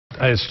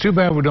It's too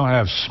bad we don't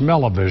have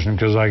smell-o-vision,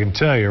 because I can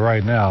tell you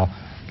right now,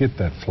 get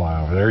that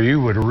fly over there, you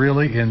would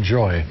really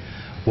enjoy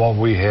what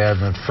we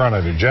have in front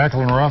of you.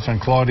 Jacqueline Ruff and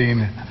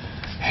Claudine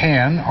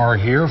Han are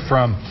here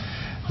from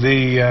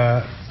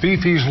the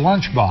Fifi's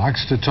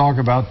Lunchbox to talk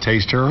about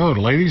Taste Terre Haute.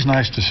 Ladies,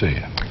 nice to see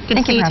you. Good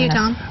to see you too,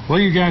 Tom. Well,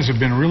 you guys have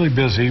been really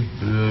busy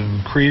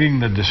creating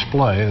the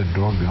display, the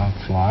doggone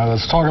fly.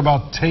 Let's talk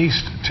about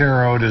Taste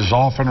Terre Haute is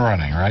off and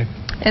running, right?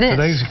 It is.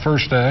 Today's the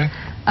first day.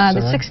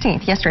 The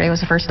 16th. Yesterday was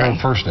the first day.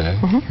 First day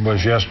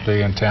was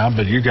yesterday in town,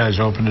 but you guys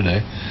open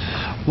today.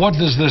 What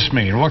does this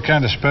mean? What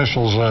kind of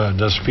specials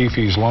does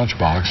Fifi's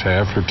Lunchbox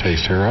have for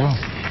Taste Terre Haute?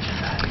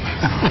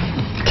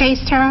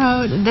 Taste Terre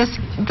Haute,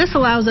 this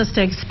allows us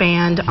to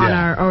expand on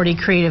our already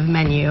creative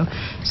menu.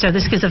 So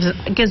this gives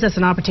us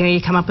an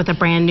opportunity to come up with a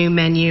brand new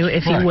menu,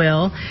 if you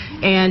will,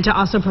 and to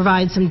also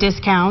provide some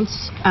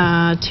discounts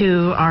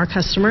to our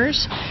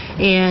customers.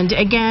 And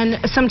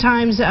again,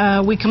 sometimes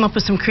we come up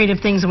with some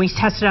creative things and we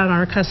test it out on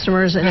our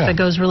customers, and if it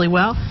goes really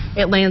well,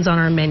 it lands on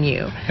our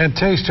menu. And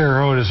Taste Terre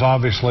Haute is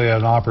obviously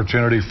an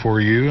opportunity for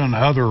you and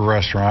other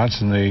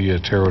restaurants in the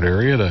Terre Haute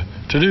area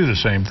to do the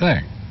same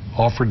thing.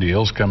 Offer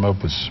deals, come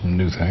up with some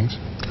new things.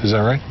 Is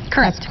that right?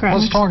 Correct.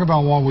 Let's talk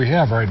about what we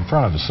have right in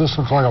front of us. This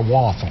looks like a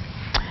waffle.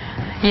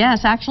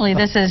 Yes, actually,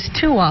 this is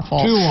two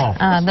waffles. Two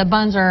waffles. The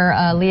buns are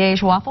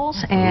Liège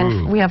waffles,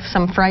 and we have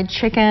some fried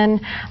chicken,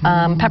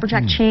 pepper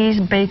jack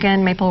cheese,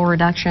 bacon, maple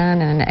reduction,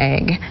 and an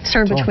egg,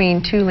 served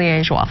between two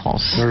Liège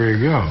waffles. There you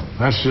go.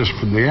 That's just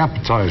for the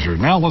appetizer.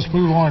 Now let's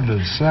move on to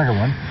the second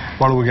one.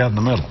 What do we got in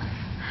the middle?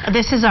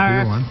 This is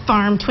our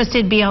farm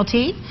twisted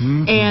BLT,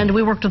 and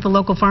we worked with a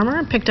local farmer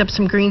and picked up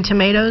some green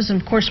tomatoes,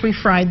 and of course we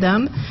fried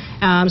them.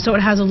 So it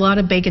has a lot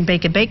of bacon,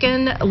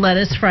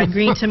 lettuce, fried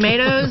green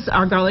tomatoes,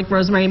 our garlic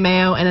rosemary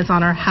mayo, and it's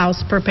on our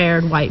house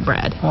prepared white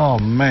bread. Oh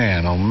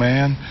man, oh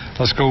man.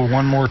 Let's go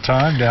one more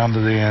time down to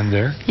the end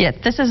there. Yeah,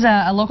 this is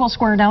a local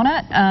square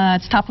donut.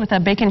 It's topped with a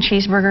bacon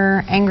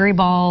cheeseburger, angry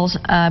balls,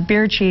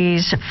 beer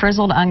cheese,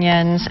 frizzled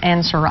onions,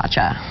 and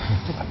sriracha.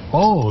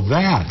 Oh,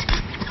 that.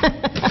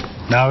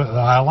 Now,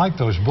 I like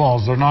those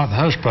balls. They're not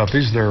hush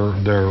puppies. They're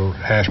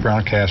hash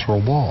brown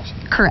casserole balls.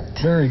 Correct.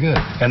 Very good.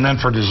 And then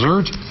for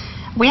dessert?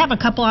 We have a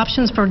couple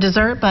options for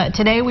dessert, but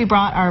today we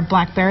brought our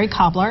blackberry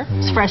cobbler.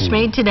 It's fresh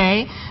made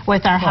today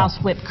with our house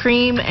whipped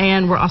cream,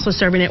 and we're also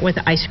serving it with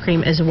ice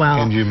cream as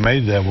well. And you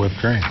made that whipped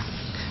cream?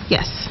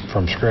 Yes.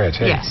 From scratch?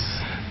 Hey. Yes.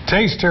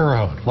 Taste Terre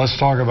Haute. Let's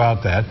talk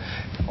about that.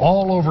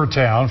 All over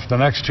town for the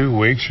next 2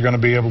 weeks, you're going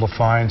to be able to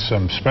find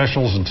some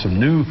specials and some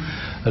new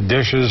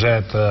dishes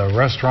at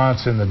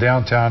restaurants in the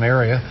downtown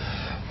area.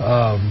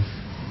 The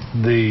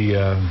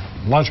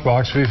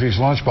Lunchbox, Fifi's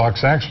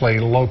Lunchbox, actually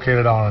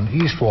located on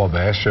East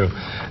Wabash. So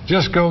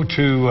just go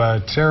to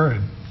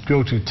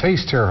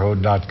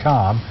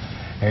tasteterrehaute.com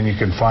and you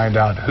can find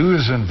out who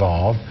is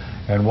involved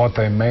and what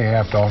they may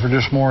have to offer.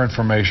 Just more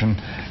information.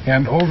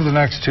 And over the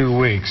next 2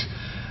 weeks,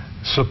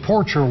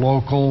 support your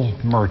local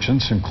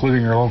merchants,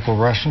 including your local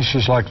restaurants,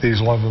 just like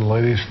these lovely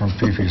ladies from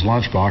Fifi's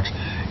Lunchbox.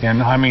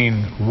 And I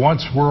mean,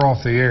 once we're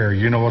off the air,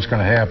 you know what's going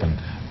to happen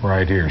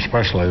right here,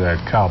 especially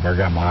that cobbler. I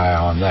got my eye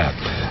on that.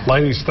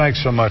 Ladies,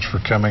 thanks so much for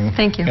coming.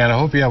 Thank you. And I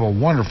hope you have a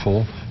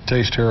wonderful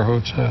Taste Terre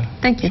Haute.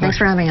 Thank you. Thanks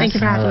for having us. Thank you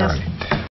for having us.